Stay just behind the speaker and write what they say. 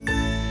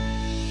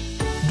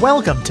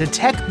Welcome to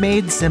Tech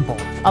Made Simple,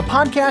 a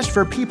podcast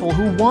for people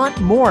who want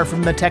more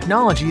from the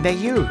technology they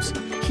use.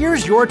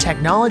 Here's your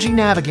technology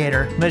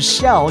navigator,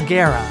 Michelle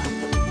Guerra.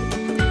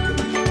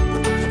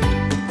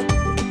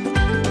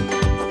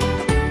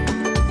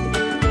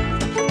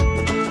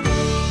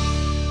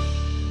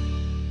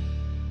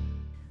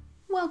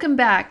 Welcome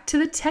back to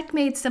the Tech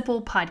Made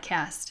Simple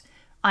podcast.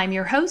 I'm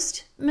your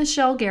host,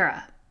 Michelle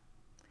Guerra.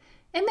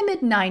 In the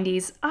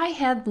mid-90s, I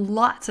had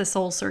lots of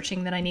soul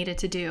searching that I needed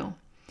to do.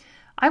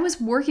 I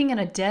was working in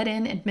a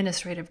dead-end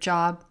administrative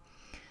job,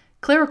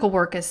 clerical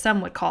work as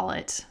some would call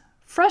it.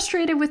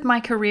 Frustrated with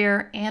my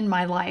career and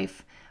my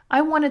life,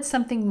 I wanted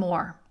something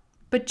more,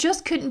 but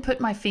just couldn't put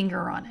my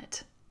finger on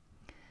it.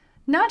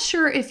 Not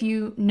sure if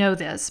you know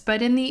this,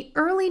 but in the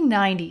early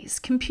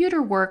 90s,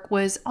 computer work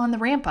was on the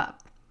ramp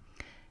up.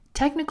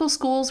 Technical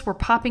schools were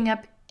popping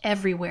up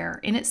everywhere,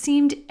 and it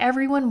seemed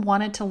everyone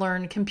wanted to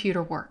learn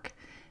computer work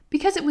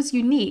because it was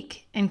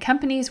unique, and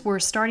companies were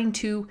starting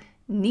to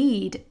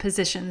need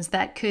positions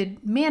that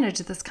could manage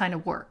this kind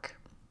of work.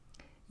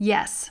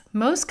 Yes,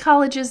 most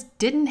colleges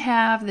didn't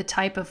have the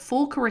type of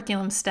full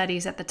curriculum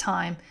studies at the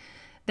time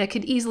that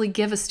could easily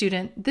give a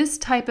student this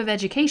type of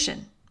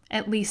education,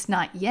 at least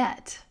not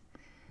yet.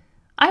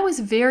 I was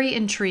very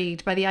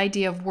intrigued by the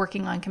idea of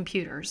working on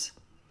computers.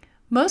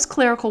 Most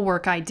clerical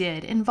work I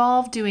did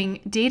involved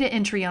doing data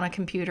entry on a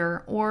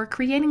computer or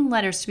creating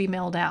letters to be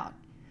mailed out.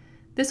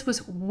 This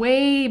was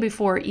way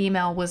before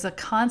email was a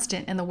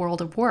constant in the world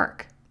of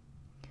work.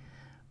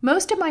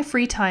 Most of my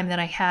free time that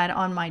I had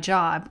on my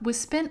job was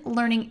spent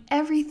learning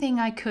everything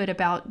I could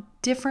about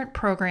different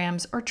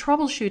programs or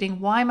troubleshooting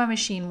why my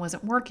machine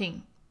wasn't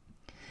working.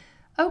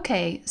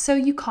 Okay, so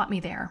you caught me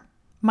there.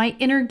 My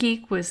inner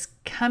geek was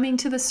coming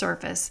to the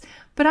surface,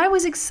 but I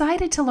was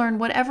excited to learn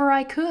whatever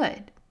I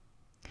could.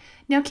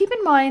 Now keep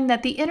in mind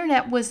that the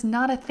internet was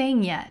not a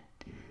thing yet.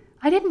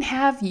 I didn't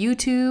have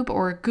YouTube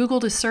or Google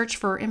to search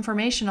for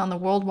information on the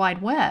World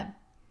Wide Web.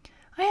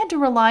 I had to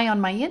rely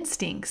on my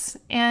instincts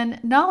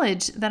and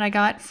knowledge that I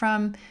got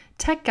from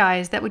tech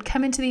guys that would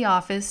come into the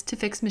office to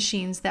fix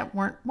machines that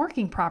weren't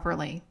working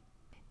properly.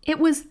 It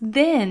was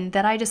then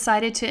that I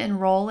decided to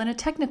enroll in a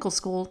technical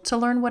school to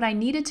learn what I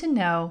needed to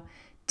know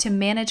to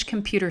manage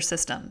computer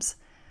systems.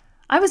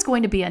 I was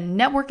going to be a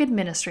network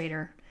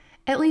administrator.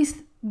 At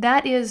least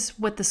that is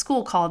what the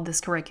school called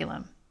this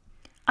curriculum.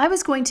 I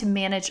was going to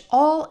manage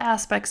all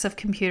aspects of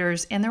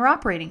computers and their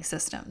operating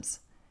systems.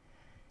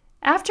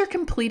 After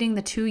completing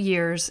the 2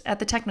 years at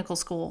the technical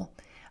school,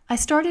 I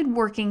started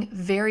working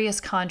various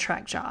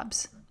contract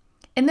jobs.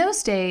 In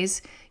those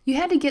days, you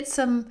had to get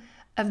some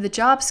of the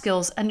job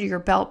skills under your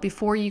belt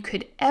before you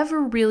could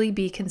ever really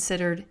be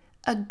considered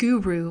a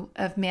guru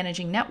of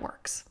managing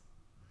networks.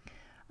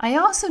 I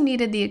also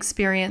needed the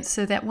experience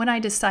so that when I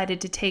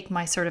decided to take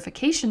my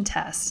certification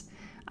tests,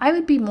 I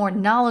would be more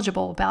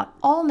knowledgeable about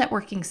all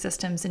networking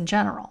systems in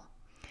general,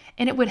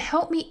 and it would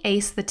help me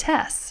ace the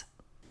tests.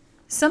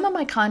 Some of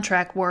my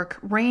contract work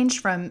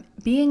ranged from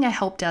being a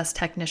help desk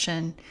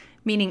technician,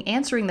 meaning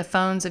answering the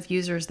phones of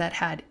users that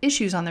had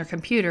issues on their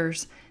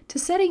computers, to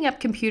setting up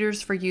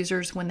computers for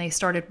users when they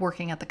started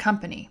working at the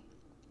company.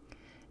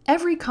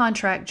 Every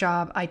contract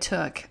job I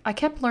took, I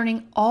kept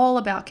learning all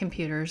about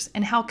computers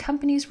and how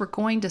companies were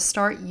going to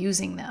start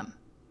using them.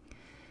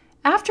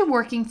 After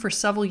working for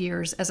several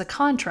years as a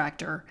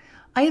contractor,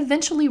 I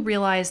eventually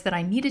realized that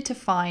I needed to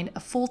find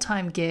a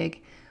full-time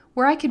gig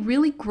where I could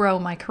really grow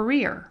my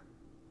career.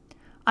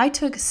 I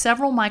took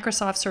several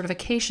Microsoft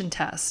certification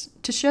tests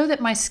to show that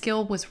my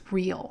skill was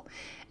real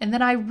and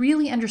that I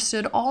really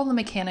understood all the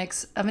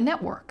mechanics of a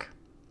network.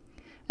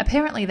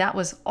 Apparently, that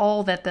was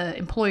all that the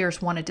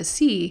employers wanted to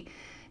see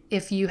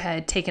if you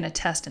had taken a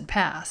test and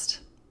passed,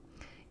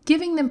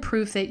 giving them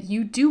proof that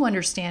you do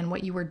understand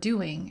what you were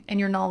doing and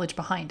your knowledge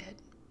behind it.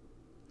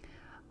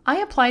 I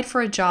applied for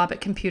a job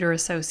at Computer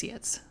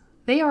Associates.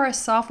 They are a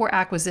software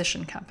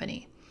acquisition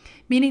company,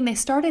 meaning they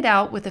started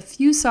out with a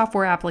few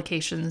software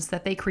applications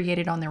that they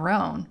created on their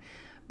own,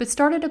 but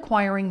started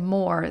acquiring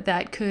more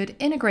that could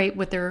integrate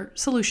with their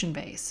solution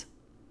base.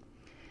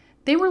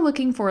 They were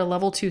looking for a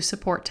level 2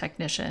 support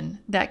technician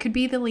that could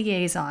be the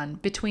liaison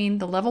between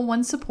the level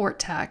 1 support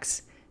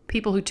techs,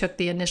 people who took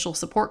the initial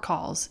support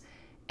calls,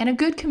 and a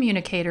good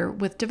communicator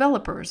with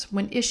developers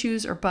when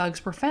issues or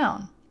bugs were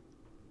found.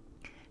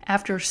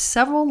 After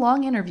several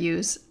long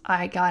interviews,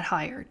 I got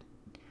hired.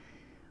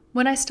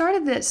 When I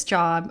started this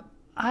job,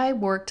 I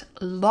worked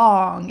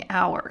long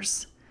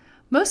hours.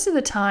 Most of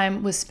the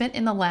time was spent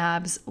in the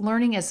labs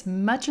learning as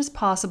much as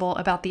possible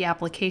about the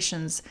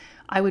applications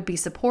I would be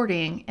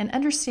supporting and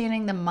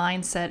understanding the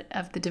mindset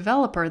of the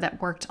developer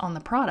that worked on the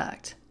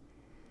product.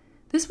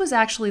 This was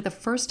actually the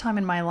first time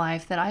in my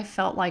life that I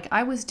felt like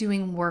I was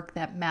doing work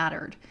that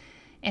mattered,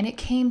 and it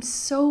came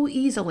so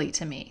easily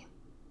to me.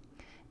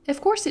 Of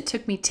course, it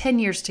took me 10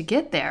 years to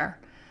get there,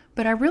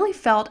 but I really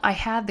felt I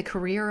had the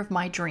career of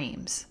my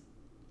dreams.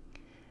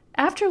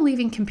 After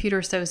leaving Computer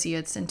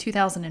Associates in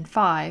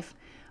 2005,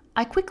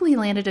 I quickly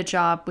landed a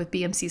job with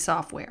BMC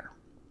Software.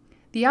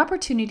 The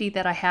opportunity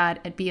that I had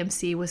at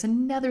BMC was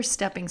another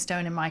stepping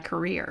stone in my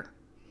career.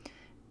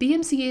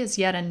 BMC is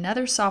yet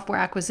another software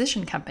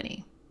acquisition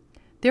company.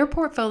 Their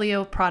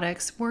portfolio of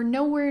products were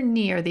nowhere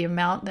near the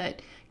amount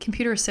that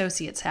Computer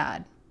Associates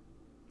had.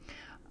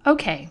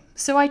 Okay,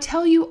 so I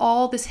tell you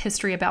all this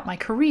history about my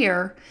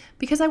career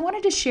because I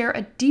wanted to share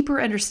a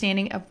deeper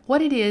understanding of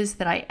what it is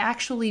that I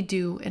actually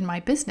do in my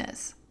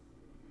business.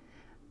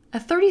 A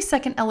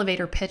 30-second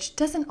elevator pitch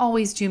doesn't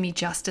always do me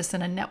justice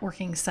in a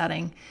networking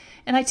setting,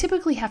 and I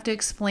typically have to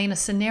explain a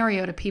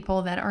scenario to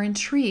people that are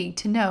intrigued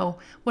to know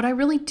what I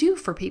really do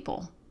for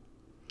people.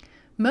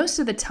 Most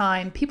of the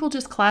time, people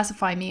just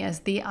classify me as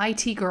the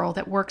IT girl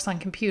that works on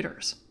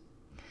computers.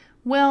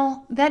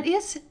 Well, that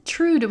is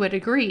true to a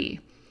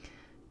degree.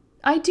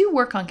 I do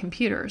work on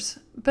computers,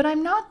 but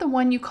I'm not the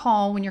one you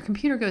call when your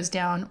computer goes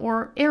down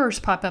or errors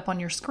pop up on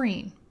your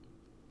screen.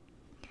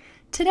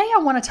 Today,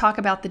 I want to talk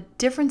about the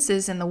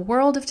differences in the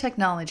world of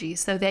technology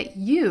so that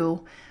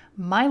you,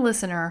 my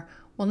listener,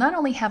 will not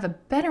only have a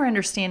better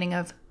understanding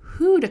of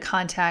who to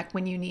contact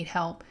when you need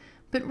help,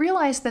 but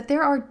realize that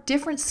there are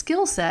different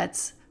skill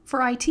sets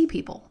for IT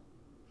people.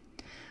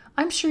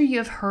 I'm sure you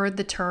have heard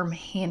the term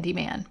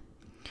handyman.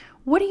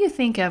 What do you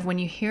think of when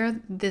you hear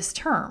this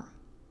term?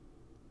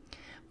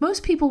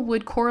 Most people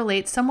would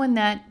correlate someone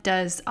that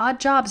does odd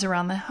jobs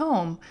around the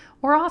home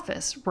or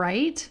office,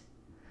 right?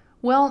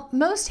 Well,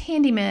 most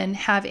handymen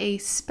have a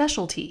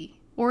specialty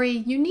or a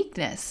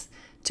uniqueness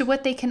to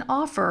what they can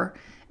offer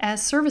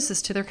as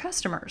services to their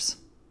customers.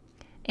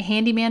 A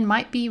handyman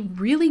might be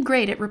really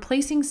great at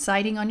replacing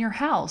siding on your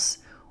house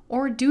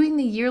or doing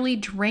the yearly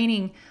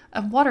draining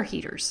of water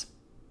heaters.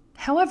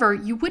 However,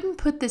 you wouldn't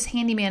put this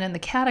handyman in the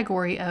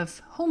category of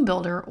home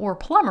builder or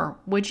plumber,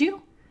 would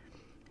you?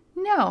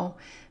 No,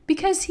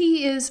 because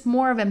he is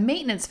more of a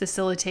maintenance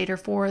facilitator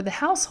for the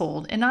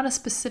household and not a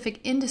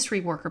specific industry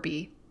worker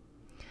bee.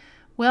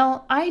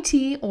 Well,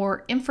 IT,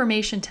 or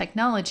information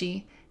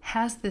technology,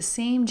 has the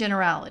same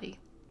generality.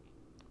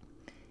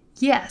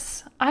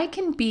 Yes, I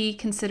can be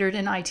considered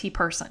an IT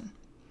person,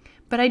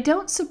 but I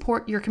don't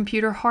support your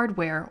computer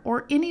hardware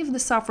or any of the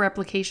software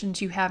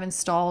applications you have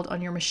installed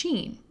on your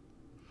machine.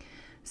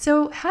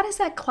 So how does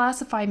that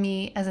classify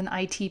me as an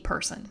IT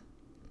person?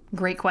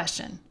 Great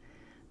question.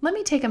 Let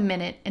me take a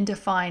minute and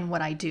define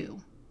what I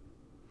do.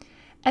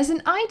 As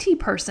an IT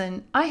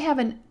person, I have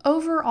an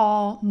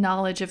overall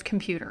knowledge of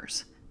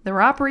computers,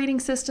 their operating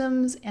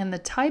systems, and the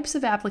types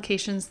of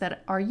applications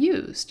that are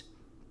used.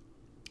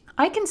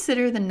 I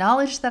consider the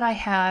knowledge that I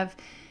have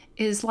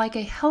is like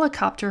a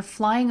helicopter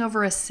flying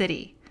over a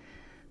city.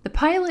 The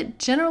pilot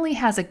generally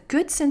has a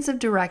good sense of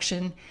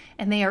direction,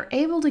 and they are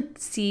able to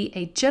see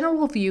a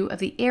general view of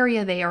the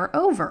area they are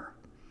over.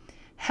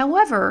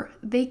 However,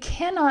 they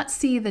cannot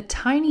see the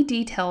tiny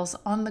details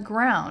on the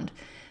ground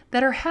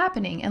that are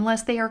happening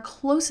unless they are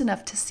close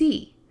enough to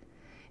see,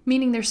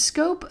 meaning their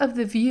scope of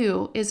the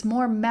view is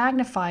more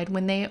magnified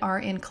when they are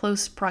in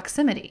close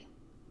proximity.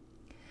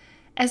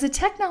 As a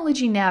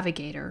technology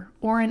navigator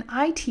or an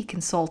IT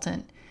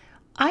consultant,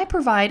 I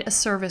provide a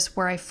service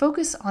where I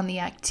focus on the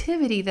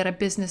activity that a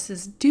business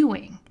is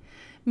doing,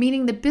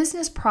 meaning the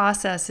business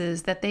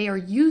processes that they are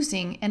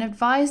using, and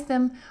advise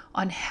them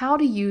on how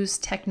to use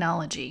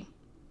technology.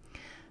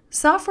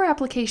 Software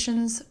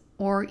applications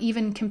or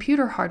even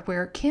computer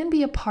hardware can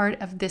be a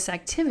part of this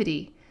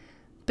activity,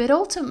 but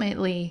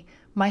ultimately,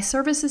 my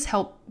services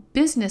help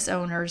business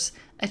owners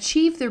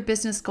achieve their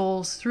business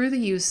goals through the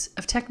use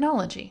of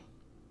technology.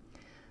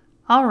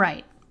 All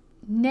right,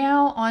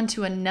 now on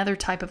to another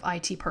type of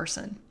IT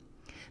person,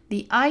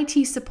 the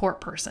IT support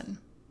person.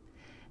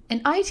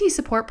 An IT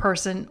support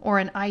person or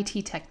an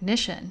IT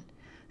technician,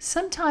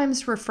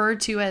 sometimes referred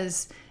to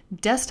as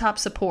desktop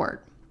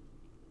support.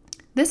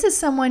 This is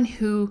someone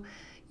who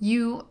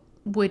you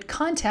would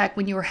contact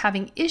when you are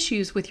having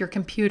issues with your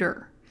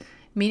computer,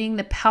 meaning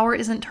the power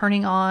isn't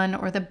turning on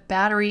or the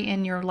battery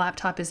in your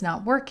laptop is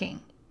not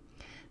working.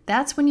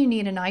 That's when you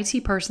need an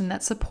IT person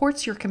that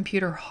supports your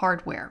computer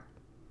hardware.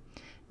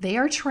 They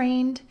are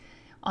trained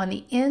on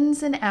the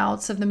ins and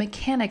outs of the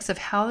mechanics of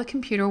how the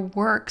computer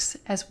works,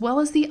 as well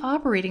as the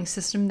operating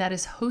system that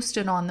is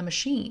hosted on the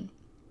machine.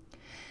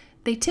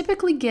 They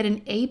typically get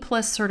an A+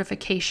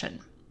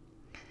 certification.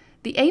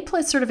 The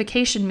A+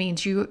 certification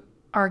means you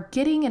are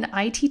getting an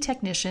IT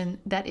technician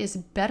that is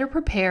better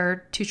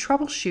prepared to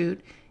troubleshoot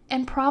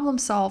and problem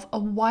solve a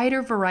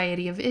wider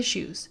variety of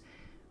issues,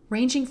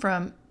 ranging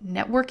from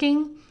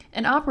networking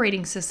and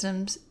operating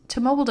systems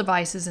to mobile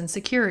devices and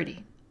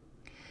security.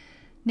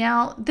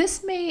 Now,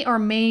 this may or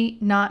may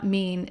not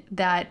mean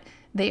that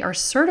they are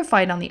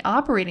certified on the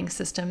operating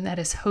system that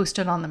is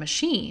hosted on the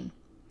machine.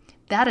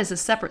 That is a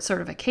separate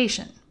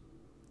certification.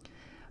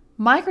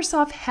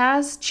 Microsoft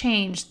has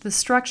changed the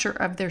structure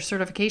of their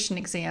certification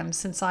exams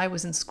since I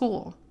was in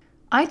school.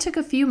 I took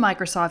a few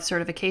Microsoft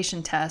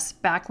certification tests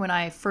back when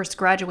I first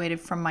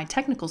graduated from my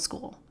technical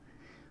school.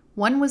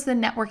 One was the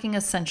Networking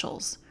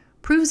Essentials,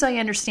 proves I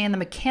understand the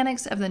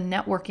mechanics of the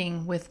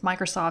networking with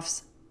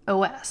Microsoft's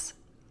OS.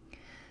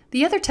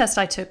 The other test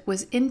I took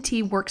was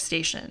NT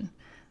Workstation.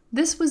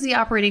 This was the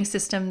operating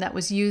system that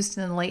was used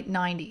in the late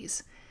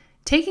 90s.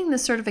 Taking the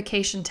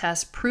certification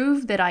test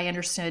proved that I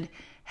understood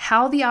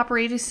how the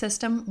operating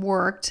system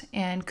worked,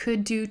 and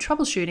could do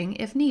troubleshooting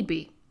if need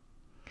be.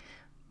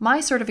 My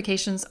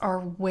certifications are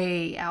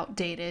way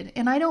outdated,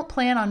 and I don't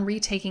plan on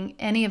retaking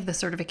any of the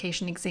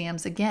certification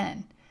exams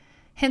again.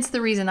 Hence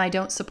the reason I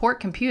don't support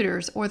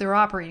computers or their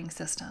operating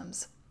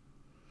systems.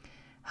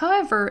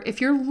 However, if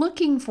you're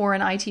looking for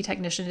an IT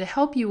technician to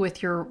help you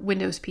with your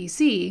Windows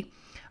PC,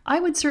 I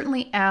would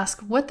certainly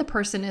ask what the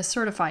person is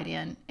certified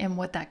in and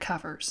what that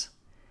covers.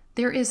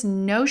 There is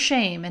no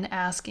shame in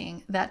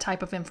asking that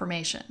type of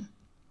information.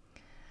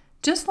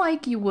 Just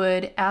like you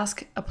would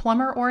ask a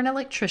plumber or an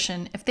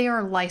electrician if they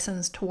are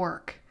licensed to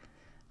work.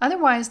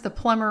 Otherwise, the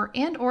plumber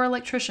and or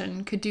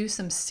electrician could do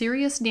some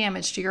serious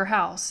damage to your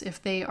house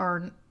if they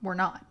were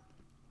not.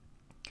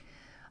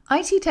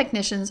 IT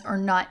technicians are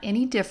not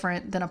any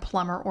different than a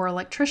plumber or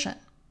electrician.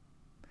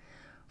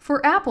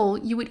 For Apple,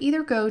 you would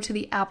either go to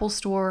the Apple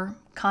Store,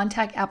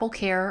 contact Apple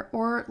Care,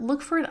 or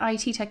look for an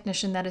IT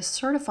technician that is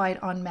certified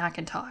on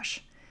Macintosh,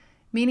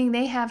 meaning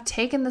they have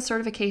taken the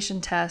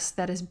certification test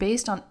that is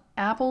based on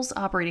Apple's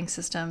operating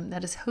system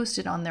that is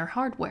hosted on their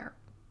hardware.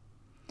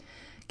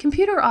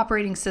 Computer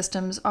operating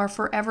systems are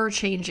forever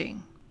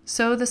changing,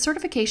 so the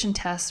certification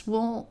tests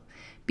will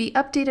be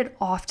updated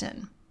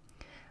often.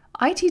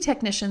 IT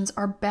technicians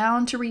are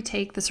bound to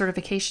retake the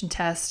certification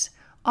tests,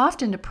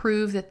 often to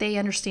prove that they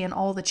understand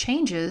all the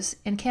changes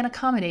and can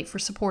accommodate for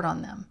support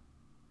on them.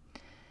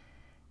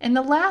 And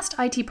the last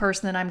IT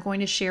person that I'm going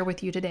to share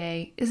with you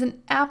today is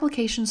an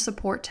application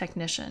support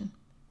technician,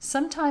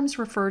 sometimes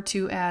referred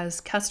to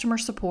as customer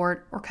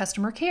support or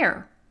customer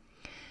care.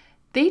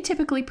 They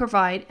typically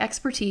provide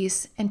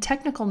expertise and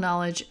technical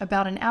knowledge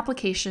about an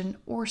application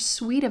or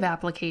suite of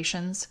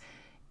applications,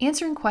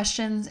 answering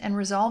questions and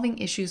resolving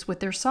issues with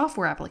their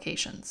software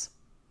applications.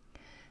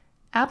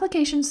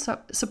 Application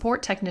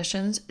support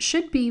technicians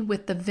should be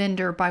with the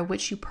vendor by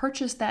which you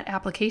purchase that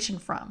application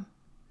from.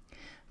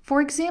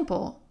 For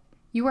example,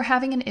 you are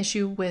having an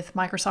issue with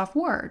Microsoft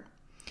Word,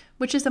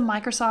 which is a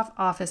Microsoft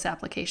Office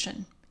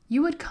application.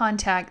 You would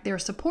contact their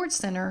support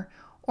center,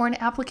 or an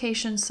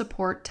application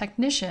support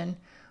technician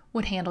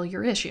would handle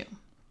your issue.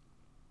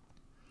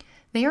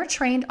 They are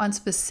trained on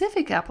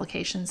specific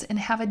applications and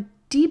have a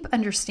deep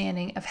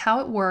understanding of how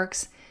it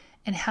works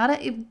and how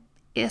to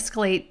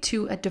escalate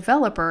to a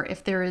developer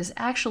if there is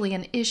actually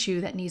an issue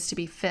that needs to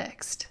be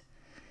fixed.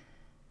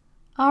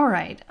 All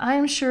right,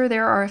 I'm sure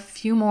there are a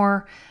few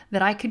more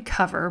that I could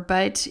cover,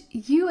 but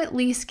you at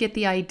least get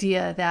the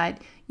idea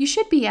that you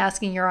should be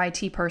asking your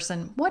IT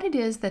person what it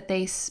is that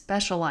they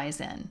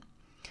specialize in.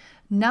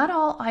 Not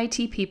all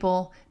IT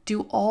people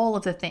do all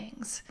of the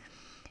things.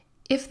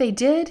 If they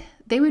did,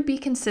 they would be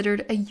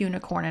considered a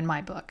unicorn in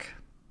my book.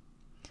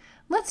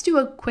 Let's do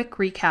a quick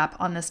recap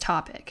on this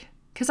topic,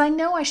 because I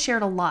know I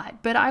shared a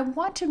lot, but I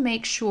want to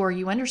make sure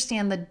you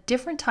understand the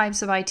different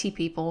types of IT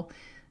people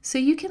so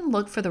you can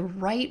look for the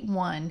right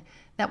one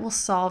that will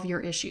solve your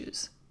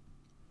issues.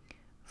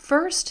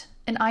 First,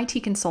 an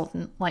IT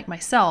consultant like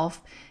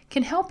myself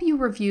can help you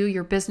review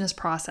your business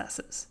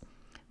processes.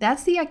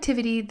 That's the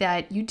activity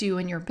that you do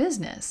in your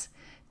business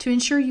to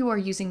ensure you are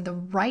using the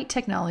right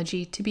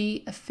technology to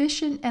be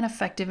efficient and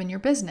effective in your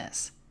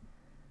business.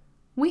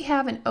 We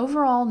have an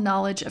overall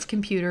knowledge of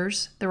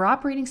computers, their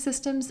operating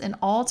systems, and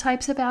all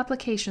types of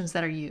applications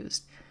that are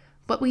used,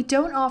 but we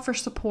don't offer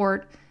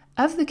support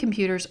of the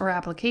computers or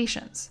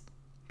applications.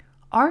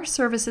 Our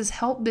services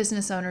help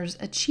business owners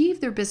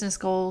achieve their business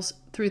goals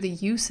through the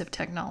use of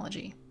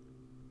technology.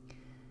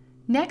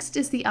 Next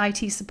is the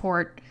IT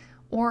support,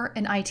 or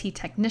an IT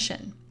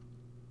technician.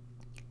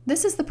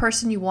 This is the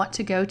person you want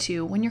to go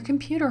to when your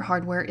computer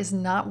hardware is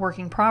not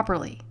working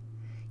properly.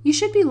 You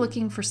should be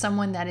looking for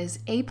someone that is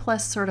A+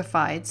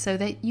 certified so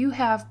that you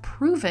have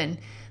proven,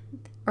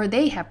 or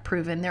they have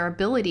proven, their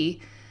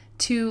ability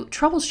to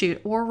troubleshoot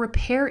or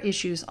repair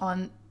issues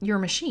on your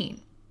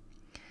machine.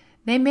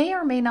 They may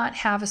or may not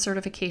have a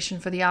certification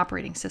for the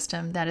operating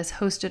system that is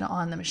hosted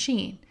on the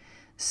machine.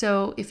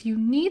 So if you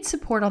need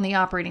support on the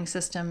operating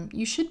system,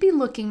 you should be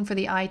looking for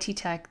the IT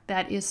tech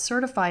that is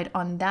certified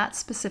on that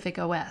specific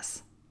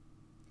OS.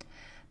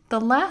 The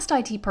last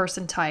IT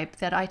person type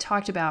that I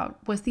talked about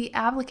was the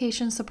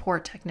application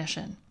support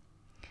technician.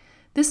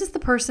 This is the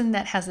person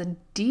that has a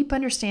deep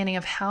understanding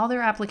of how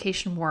their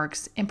application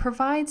works and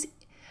provides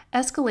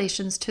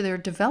escalations to their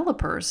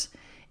developers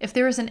if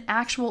there is an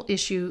actual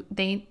issue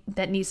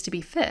that needs to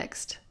be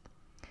fixed.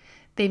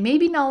 They may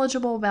be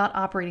knowledgeable about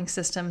operating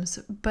systems,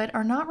 but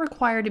are not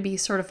required to be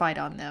certified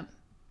on them.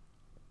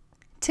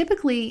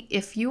 Typically,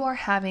 if you are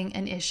having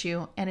an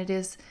issue and it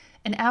is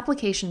an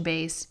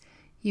application-based,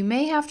 you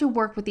may have to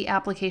work with the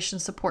application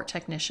support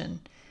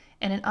technician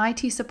and an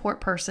IT support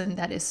person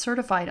that is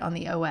certified on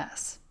the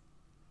OS.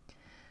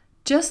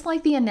 Just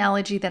like the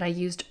analogy that I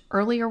used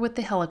earlier with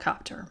the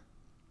helicopter,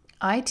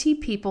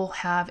 IT people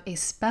have a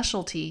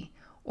specialty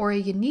or a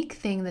unique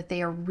thing that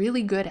they are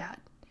really good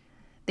at.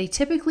 They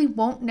typically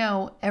won't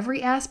know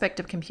every aspect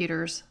of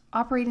computers,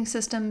 operating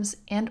systems,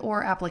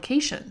 and/or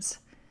applications.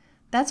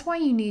 That's why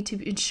you need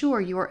to ensure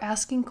you are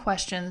asking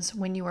questions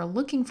when you are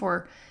looking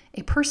for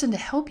a person to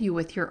help you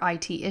with your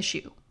IT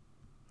issue.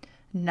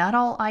 Not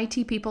all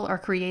IT people are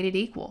created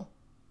equal.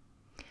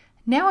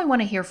 Now I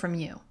want to hear from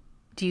you.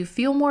 Do you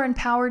feel more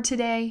empowered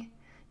today?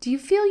 Do you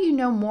feel you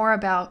know more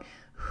about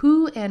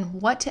who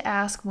and what to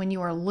ask when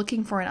you are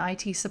looking for an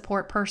IT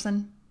support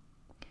person?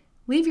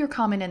 Leave your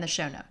comment in the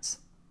show notes.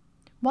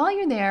 While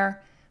you're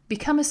there,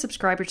 become a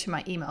subscriber to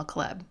my email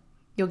club.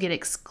 You'll get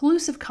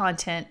exclusive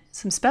content,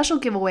 some special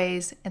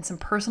giveaways, and some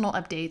personal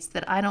updates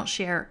that I don't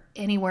share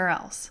anywhere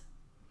else.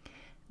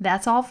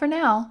 That's all for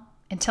now.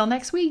 Until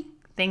next week,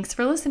 thanks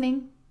for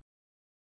listening.